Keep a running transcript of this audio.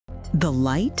The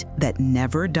light that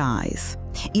never dies.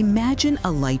 Imagine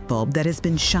a light bulb that has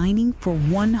been shining for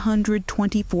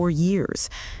 124 years.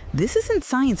 This isn't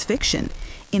science fiction.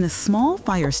 In a small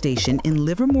fire station in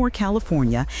Livermore,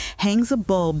 California, hangs a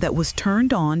bulb that was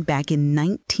turned on back in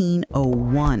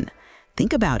 1901.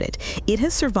 Think about it. It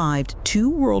has survived 2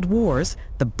 world wars,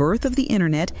 the birth of the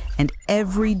internet, and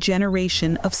every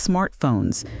generation of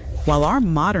smartphones. While our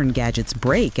modern gadgets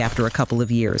break after a couple of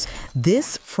years,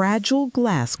 this fragile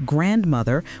glass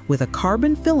grandmother with a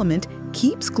carbon filament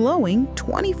keeps glowing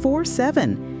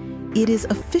 24/7. It is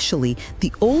officially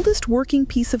the oldest working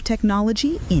piece of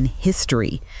technology in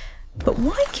history. But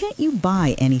why can't you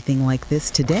buy anything like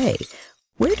this today?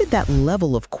 Where did that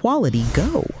level of quality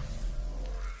go?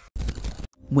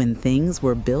 When things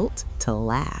were built to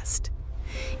last.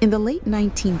 In the late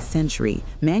 19th century,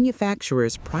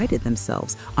 manufacturers prided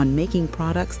themselves on making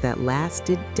products that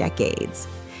lasted decades.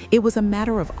 It was a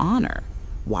matter of honor.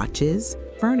 Watches,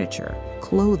 furniture,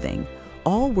 clothing,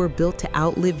 all were built to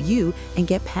outlive you and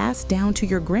get passed down to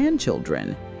your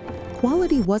grandchildren.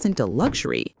 Quality wasn't a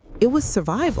luxury, it was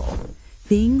survival.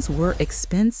 Things were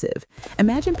expensive.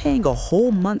 Imagine paying a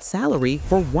whole month's salary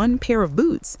for 1 pair of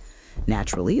boots.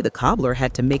 Naturally, the cobbler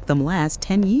had to make them last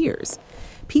 10 years.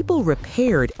 People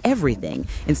repaired everything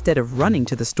instead of running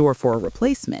to the store for a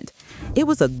replacement. It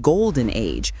was a golden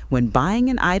age when buying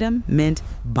an item meant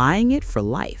buying it for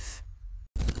life.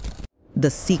 The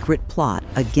secret plot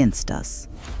against us.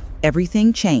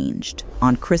 Everything changed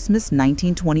on Christmas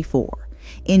 1924.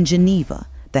 In Geneva,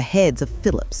 the heads of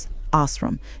Philips,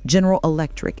 Osram, General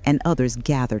Electric, and others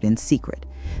gathered in secret.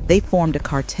 They formed a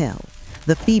cartel,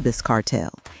 the Phoebus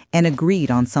Cartel, and agreed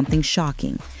on something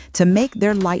shocking, to make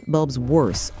their light bulbs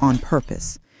worse on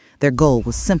purpose. Their goal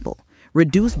was simple: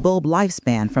 reduce bulb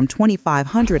lifespan from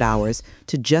 2,500 hours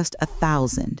to just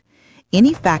 1,000.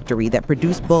 Any factory that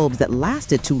produced bulbs that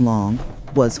lasted too long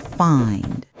was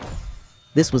fined.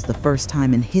 This was the first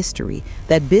time in history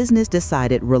that business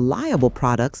decided reliable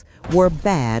products were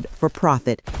bad for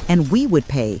profit, and we would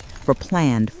pay for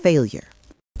planned failure.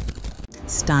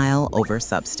 Style over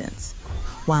substance.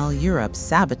 While Europe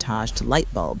sabotaged light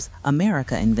bulbs,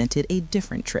 America invented a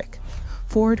different trick.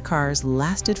 Ford cars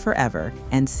lasted forever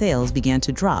and sales began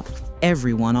to drop.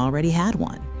 Everyone already had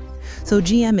one. So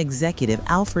GM executive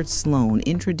Alfred Sloan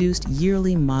introduced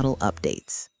yearly model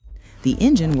updates. The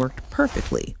engine worked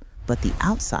perfectly, but the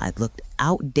outside looked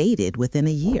outdated within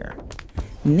a year.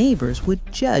 Neighbors would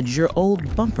judge your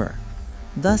old bumper.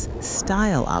 Thus,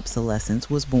 style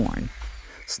obsolescence was born.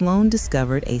 Sloan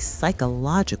discovered a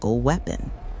psychological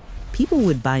weapon. People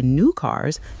would buy new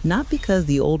cars not because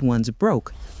the old ones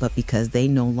broke, but because they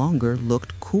no longer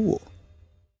looked cool.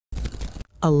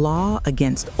 A law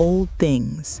against old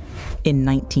things. In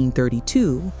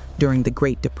 1932, during the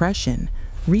Great Depression,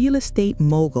 real estate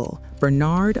mogul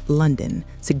Bernard London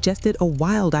suggested a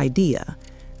wild idea: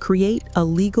 create a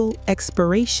legal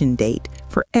expiration date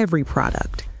for every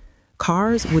product.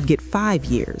 Cars would get 5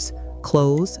 years,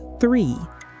 clothes 3.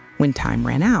 When time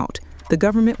ran out, the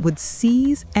government would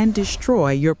seize and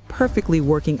destroy your perfectly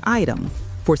working item,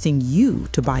 forcing you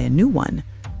to buy a new one.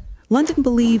 London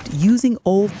believed using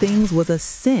old things was a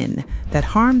sin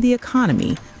that harmed the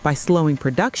economy by slowing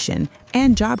production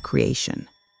and job creation.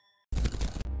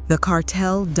 The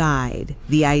cartel died.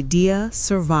 The idea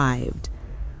survived.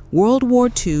 World War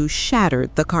II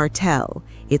shattered the cartel.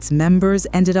 Its members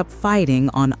ended up fighting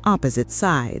on opposite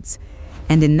sides.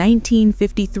 And in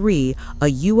 1953, a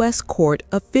U.S. court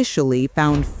officially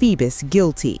found Phoebus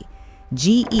guilty.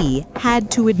 GE had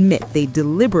to admit they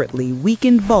deliberately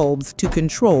weakened bulbs to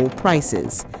control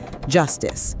prices.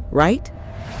 Justice, right?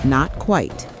 Not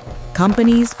quite.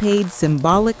 Companies paid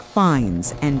symbolic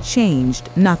fines and changed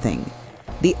nothing.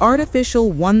 The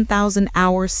artificial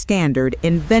 1,000-hour standard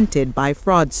invented by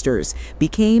fraudsters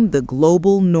became the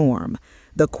global norm.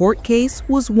 The court case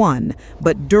was won,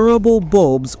 but durable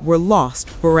bulbs were lost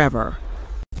forever.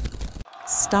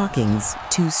 Stockings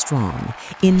Too Strong.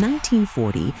 In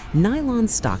 1940, nylon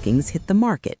stockings hit the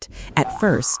market. At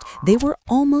first, they were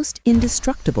almost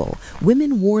indestructible.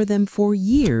 Women wore them for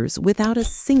years without a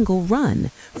single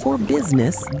run. For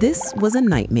business, this was a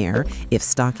nightmare. If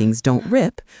stockings don't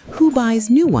rip, who buys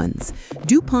new ones?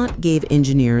 DuPont gave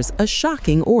engineers a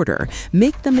shocking order: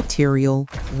 make the material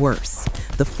worse.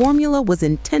 The formula was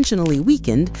intentionally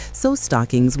weakened so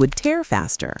stockings would tear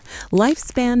faster.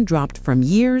 Lifespan dropped from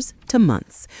years to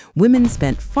months. Women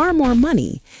spent far more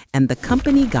money, and the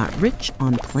company got rich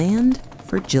on planned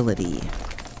fragility.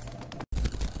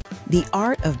 The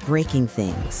art of breaking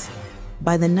things.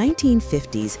 By the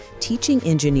 1950s, teaching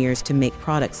engineers to make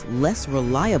products less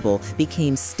reliable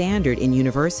became standard in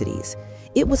universities.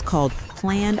 It was called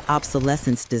planned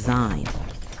obsolescence design.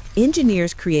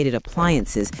 Engineers created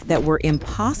appliances that were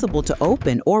impossible to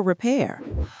open or repair.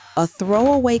 A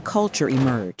throwaway culture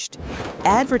emerged.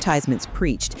 Advertisements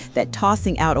preached that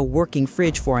tossing out a working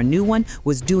fridge for a new one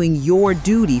was doing your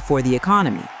duty for the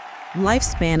economy.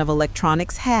 Lifespan of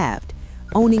electronics halved.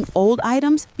 Owning old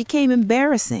items became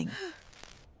embarrassing.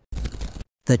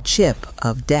 The chip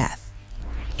of death.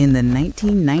 In the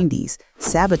 1990s,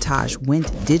 sabotage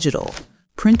went digital.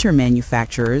 Printer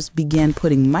manufacturers began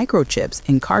putting microchips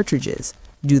in cartridges.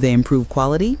 Do they improve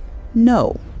quality?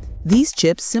 No. These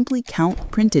chips simply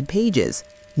count printed pages.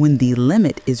 When the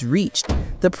limit is reached,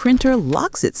 the printer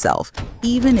locks itself,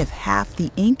 even if half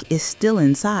the ink is still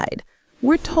inside.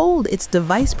 We're told it's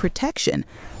device protection,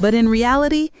 but in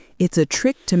reality, it's a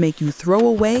trick to make you throw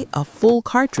away a full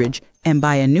cartridge and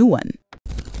buy a new one.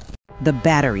 The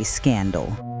battery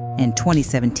scandal. In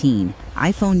 2017,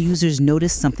 iPhone users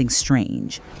noticed something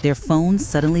strange. Their phones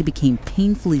suddenly became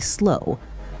painfully slow.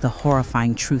 The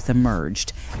horrifying truth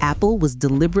emerged. Apple was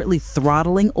deliberately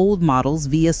throttling old models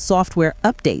via software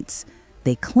updates.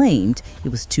 They claimed it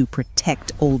was to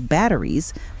protect old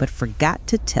batteries, but forgot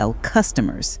to tell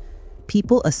customers.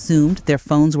 People assumed their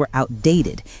phones were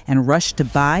outdated and rushed to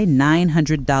buy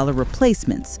 $900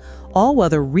 replacements, all while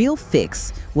the real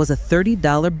fix was a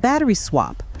 $30 battery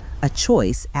swap, a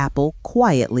choice Apple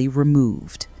quietly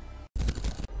removed.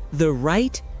 The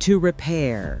right to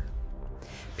repair.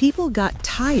 People got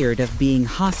tired of being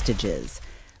hostages.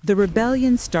 The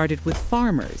rebellion started with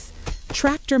farmers.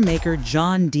 Tractor maker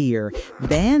John Deere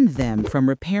banned them from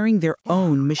repairing their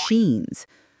own machines.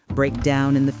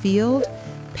 Breakdown in the field?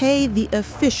 Pay the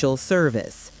official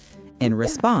service. In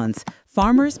response,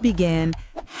 farmers began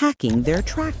hacking their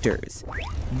tractors.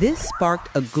 This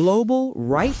sparked a global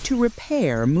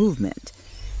right-to-repair movement.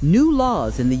 New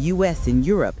laws in the US and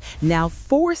Europe now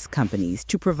force companies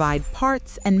to provide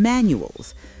parts and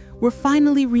manuals. We're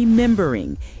finally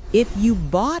remembering, if you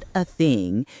bought a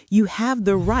thing, you have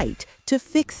the right to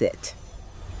fix it.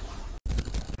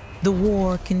 The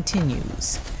war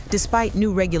continues. Despite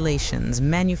new regulations,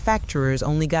 manufacturers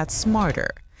only got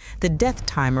smarter. The death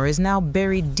timer is now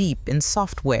buried deep in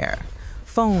software.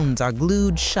 Phones are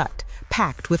glued shut,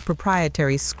 packed with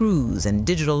proprietary screws and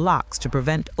digital locks to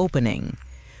prevent opening.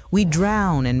 We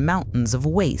drown in mountains of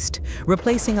waste,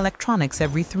 replacing electronics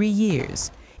every 3 years.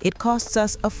 It costs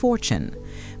us a fortune.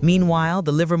 Meanwhile,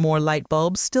 the Livermore light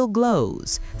bulb still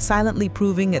glows, silently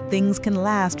proving that things can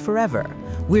last forever.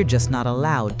 We're just not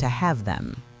allowed to have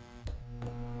them.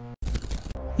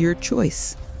 Your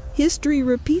choice. History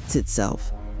repeats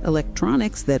itself.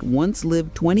 Electronics that once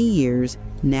lived 20 years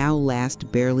now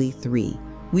last barely 3.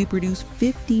 We produce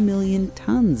 50 million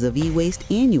tons of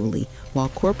e-waste annually, while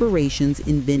corporations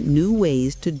invent new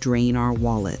ways to drain our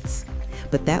wallets.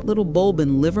 But that little bulb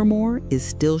in Livermore is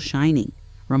still shining,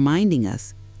 reminding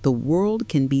us the world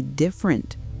can be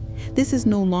different. This is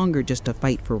no longer just a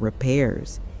fight for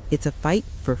repairs. It's a fight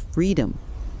for freedom.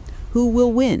 Who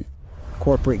will win?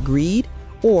 Corporate greed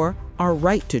or our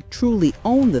right to truly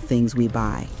own the things we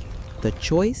buy? The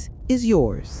choice is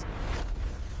yours.